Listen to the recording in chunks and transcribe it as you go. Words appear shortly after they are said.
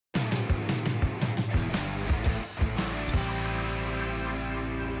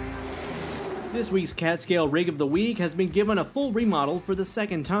This week's Catscale Rig of the Week has been given a full remodel for the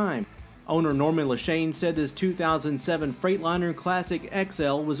second time. Owner Norman Lachaine said this 2007 Freightliner Classic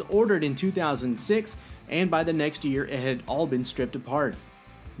XL was ordered in 2006 and by the next year it had all been stripped apart.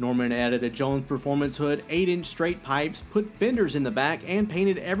 Norman added a Jones Performance hood, 8-inch straight pipes, put fenders in the back, and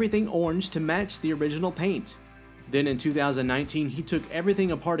painted everything orange to match the original paint. Then in 2019 he took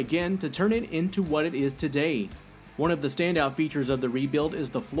everything apart again to turn it into what it is today. One of the standout features of the rebuild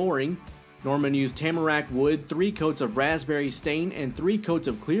is the flooring. Norman used tamarack wood, 3 coats of raspberry stain, and 3 coats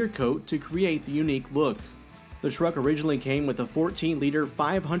of clear coat to create the unique look. The truck originally came with a 14-liter,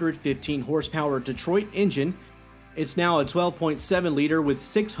 515 horsepower Detroit engine. It's now a 12.7-liter with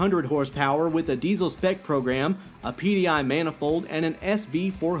 600 horsepower with a diesel spec program, a PDI manifold, and an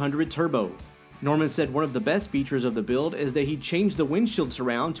SV400 turbo. Norman said one of the best features of the build is that he changed the windshield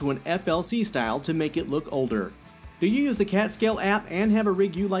surround to an FLC style to make it look older. Do you use the Catscale app and have a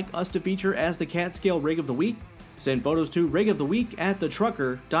rig you'd like us to feature as the Catscale Rig of the Week? Send photos to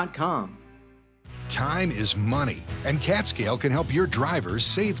rigoftheweek@thetrucker.com. Time is money, and Catscale can help your drivers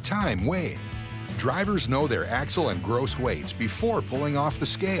save time weighing. Drivers know their axle and gross weights before pulling off the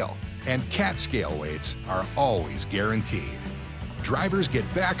scale, and Catscale weights are always guaranteed. Drivers get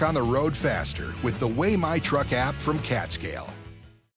back on the road faster with the Weigh My Truck app from Catscale.